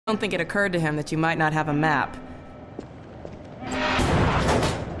don't think it occurred to him that you might not have a map.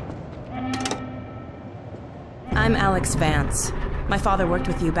 I'm Alex Vance. My father worked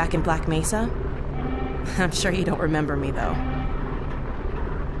with you back in Black Mesa. I'm sure you don't remember me, though.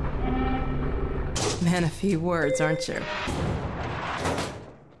 Man, a few words, aren't you?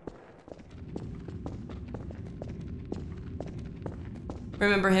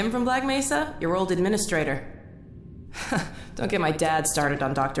 Remember him from Black Mesa? Your old administrator. Don't get my dad started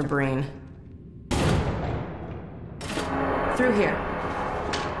on Dr. Breen. Through here.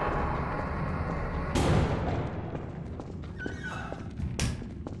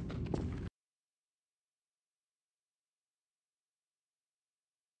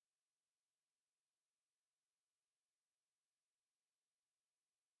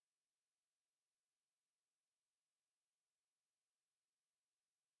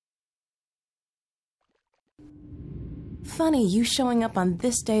 Funny, you showing up on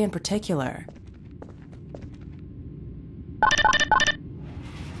this day in particular.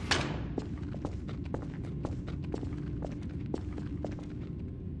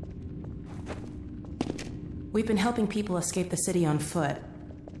 We've been helping people escape the city on foot.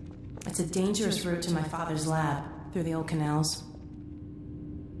 It's a dangerous route to my father's lab, through the old canals.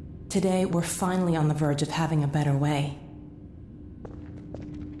 Today, we're finally on the verge of having a better way.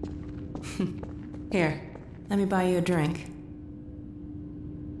 Here, let me buy you a drink.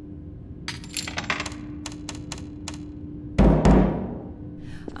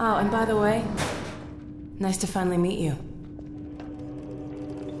 Oh, and by the way, nice to finally meet you.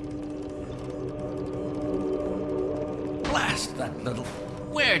 Blast that little...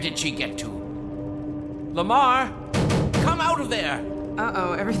 Where did she get to? Lamar! Come out of there!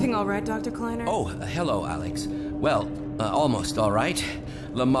 Uh-oh, everything all right, Dr. Kleiner? Oh, hello, Alex. Well, almost all right.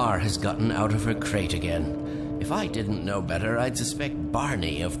 Lamar has gotten out of her crate again. If I didn't know better, I'd suspect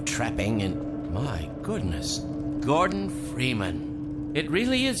Barney of trapping and... My goodness. Gordon Freeman. It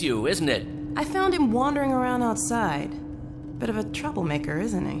really is you, isn't it? I found him wandering around outside. Bit of a troublemaker,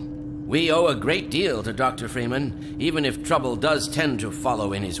 isn't he? We owe a great deal to Dr. Freeman, even if trouble does tend to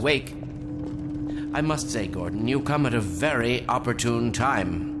follow in his wake. I must say, Gordon, you come at a very opportune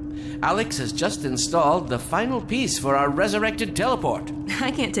time. Alex has just installed the final piece for our resurrected teleport.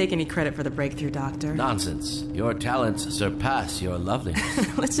 I can't take any credit for the breakthrough, Doctor. Nonsense. Your talents surpass your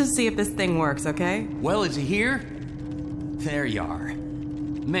loveliness. Let's just see if this thing works, okay? Well, is he here? There you are.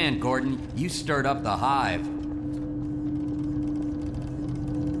 Man, Gordon, you stirred up the hive.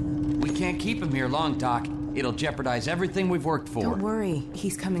 We can't keep him here long, Doc. It'll jeopardize everything we've worked for. Don't worry.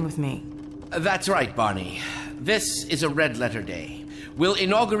 He's coming with me. That's right, Barney. This is a red letter day. We'll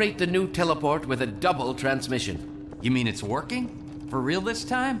inaugurate the new teleport with a double transmission. You mean it's working? For real this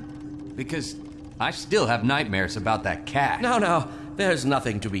time? Because I still have nightmares about that cat. No, there's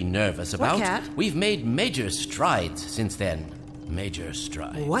nothing to be nervous about. What cat? We've made major strides since then. Major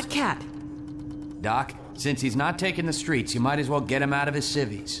strides. What cat? Doc, since he's not taking the streets, you might as well get him out of his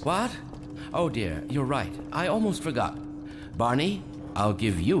civvies. What? Oh dear, you're right. I almost forgot. Barney, I'll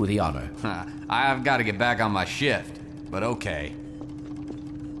give you the honor. I've got to get back on my shift, but okay.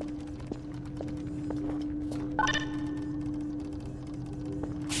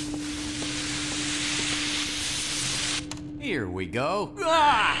 Here we go.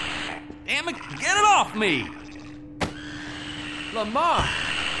 Ah! Damn it, get it off me! Lamar,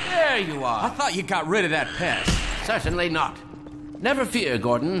 there you I are. thought you got rid of that pest. Certainly not. Never fear,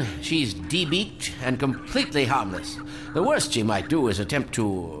 Gordon. She's debeaked and completely harmless. The worst she might do is attempt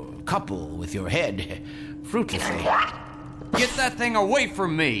to couple with your head, fruitlessly. Get that thing away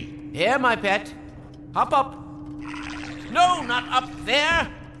from me! Here, my pet. Hop up. No, not up there.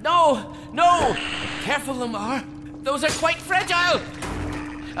 No. Careful, Lamar. Those are quite fragile.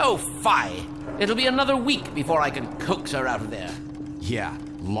 Oh, fie. It'll be another week before I can coax her out of there. Yeah,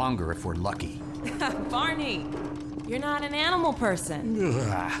 longer if we're lucky. Barney, you're not an animal person.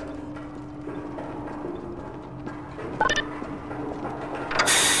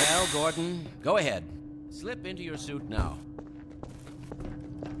 Well, Gordon, go ahead. Slip into your suit now.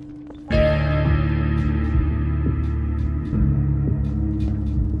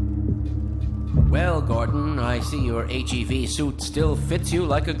 Well, Gordon, I see your HEV suit still fits you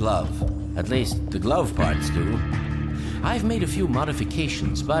like a glove. At least, the glove parts do. I've made a few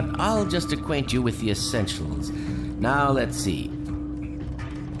modifications, but I'll just acquaint you with the essentials. Now, let's see.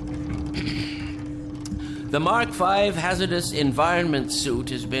 The Mark V Hazardous Environment suit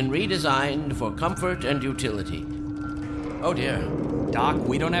has been redesigned for comfort and utility. Oh, dear. Doc,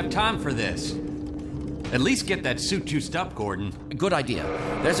 we don't have time for this. At least get that suit juiced up, Gordon. Good idea.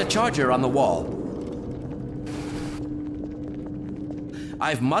 There's a charger on the wall.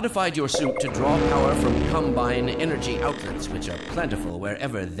 I've modified your suit to draw power from Combine energy outlets, which are plentiful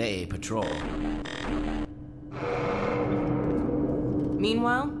wherever they patrol.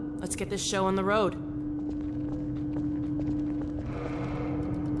 Meanwhile, let's get this show on the road.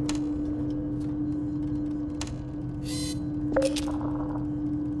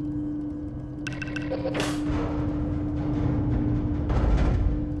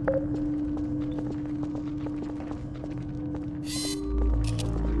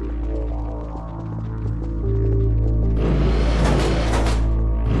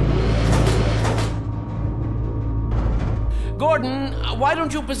 Gordon, why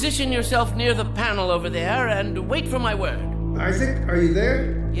don't you position yourself near the panel over there and wait for my word? Isaac, are you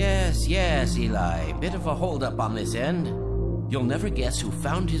there? Yes, Eli. Bit of a holdup on this end. You'll never guess who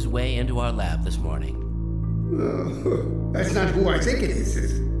found his way into our lab this morning. Oh, that's not who I think it is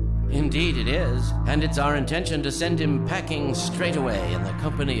it? Indeed it is, and it's our intention to send him packing straight away in the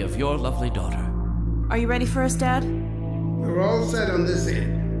company of your lovely daughter. Are you ready for us, Dad? We're all set on this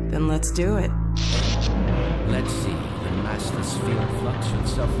end. Then let's do it. Let's see. The massless field flux should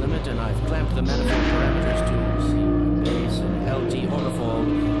self-limit, and I've clamped the manifold parameters to C base and LT orbifold.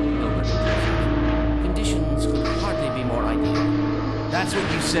 Conditions could hardly be more ideal. That's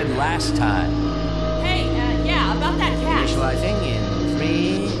what you said last time. Hey, yeah, about that cache. Initializing in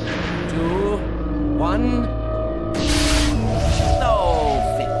 3, 2, 1. Oh,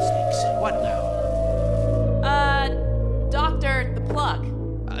 fiddlesticks. What now? Doctor, the plug.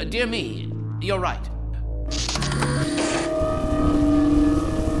 Dear me, you're right.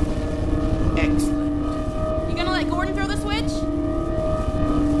 Excellent. You gonna let Gordon throw the switch?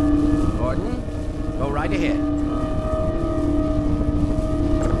 Gordon, go right ahead.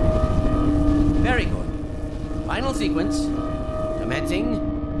 Very good. Final sequence. Commencing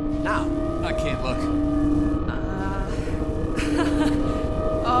now. I can't look.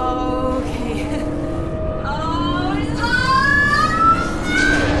 Okay.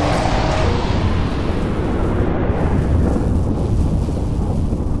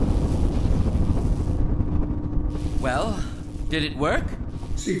 Well, did it work?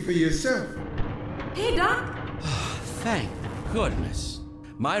 See for yourself. Hey, Doc. Thank goodness.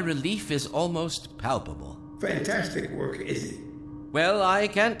 My relief is almost palpable. Fantastic work, Izzy. Well, I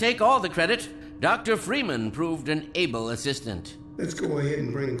can't take all the credit. Dr. Freeman proved an able assistant. Let's go ahead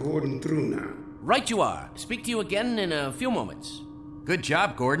and bring Gordon through now. Right you are. Speak to you again in a few moments. Good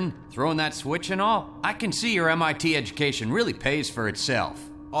job, Gordon. Throwing that switch and all. I can see your MIT education really pays for itself.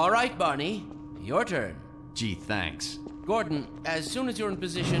 All right, Barney. Your turn. Gee, thanks. Gordon, as soon as you're in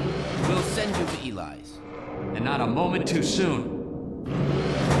position, we'll send you to Eli's. And not a moment too soon.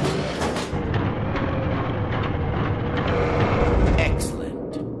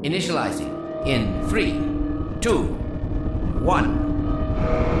 Excellent. Initializing in 3, 2,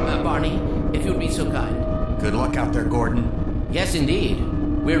 1. Barney, if you'd be so kind. Good luck out there, Gordon. Yes, indeed.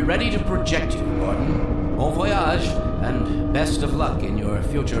 We're ready to project you, Gordon. Bon voyage, and best of luck in your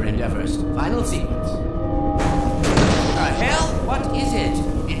future endeavors. Final sequence. The hell? What is it?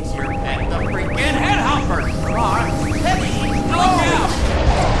 It's your head, the freaking headhopper! Lamar, heavy! Look out!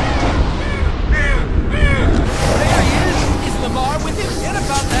 There he is! Is Lamar with him? Get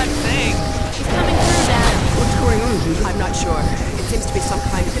about that thing! He's coming through, Dad. What's going on, Judith? I'm not sure. It seems to be some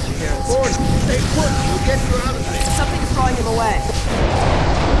kind of interference. Gordon, stay put. We'll get you out of this. Something's drawing him away.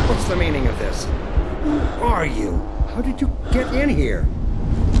 What's the meaning of this? Who are you? How did you get in here?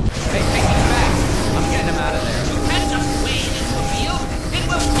 Hey, take me back! I'm getting him out of there. You can't just wade into a field. It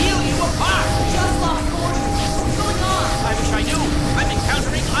will peel you apart. Just lost Gordon. What's going on? I wish I knew. I'm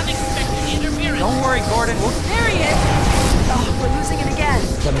encountering unexpected interference. Don't worry, Gordon. There he is. Oh, we're losing it again.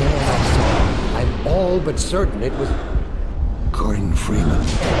 The man I saw. I'm all but certain it was Gordon Freeman.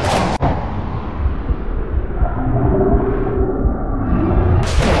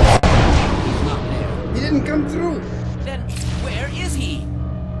 He's not there. He didn't come through. Then where is he?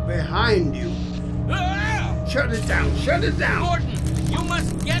 Behind you. Ah! Shut it down. Shut it down. Gordon, you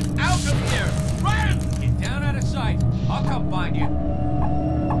must get out of here. Run! Get down out of sight. I'll come find you.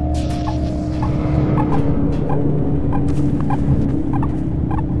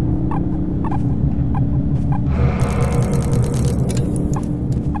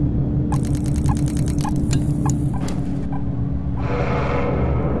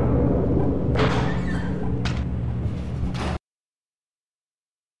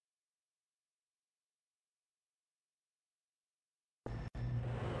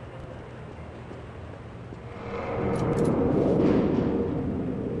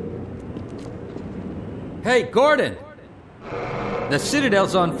 Hey, Gordon! The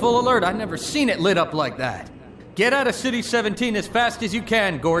Citadel's on full alert. I've never seen it lit up like that. Get out of City 17 as fast as you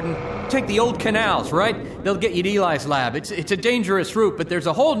can, Gordon. Take the old canals, right? They'll get you to Eli's lab. It's a dangerous route, but there's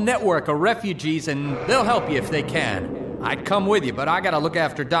a whole network of refugees, and they'll help you if they can. I'd come with you, but I gotta look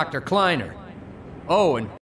after Dr. Kleiner. Oh, and